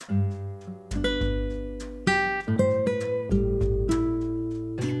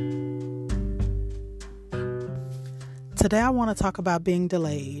Today I want to talk about being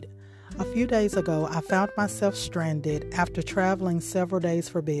delayed. A few days ago, I found myself stranded after traveling several days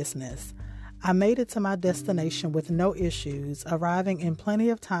for business. I made it to my destination with no issues, arriving in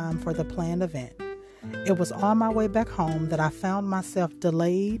plenty of time for the planned event. It was on my way back home that I found myself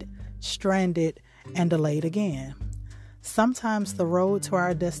delayed, stranded, and delayed again. Sometimes the road to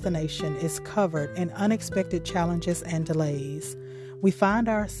our destination is covered in unexpected challenges and delays. We find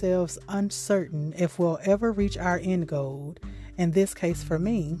ourselves uncertain if we'll ever reach our end goal. In this case for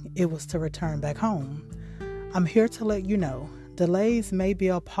me, it was to return back home. I'm here to let you know, delays may be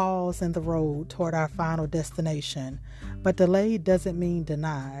a pause in the road toward our final destination, but delayed doesn't mean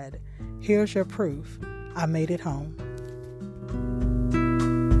denied. Here's your proof. I made it home.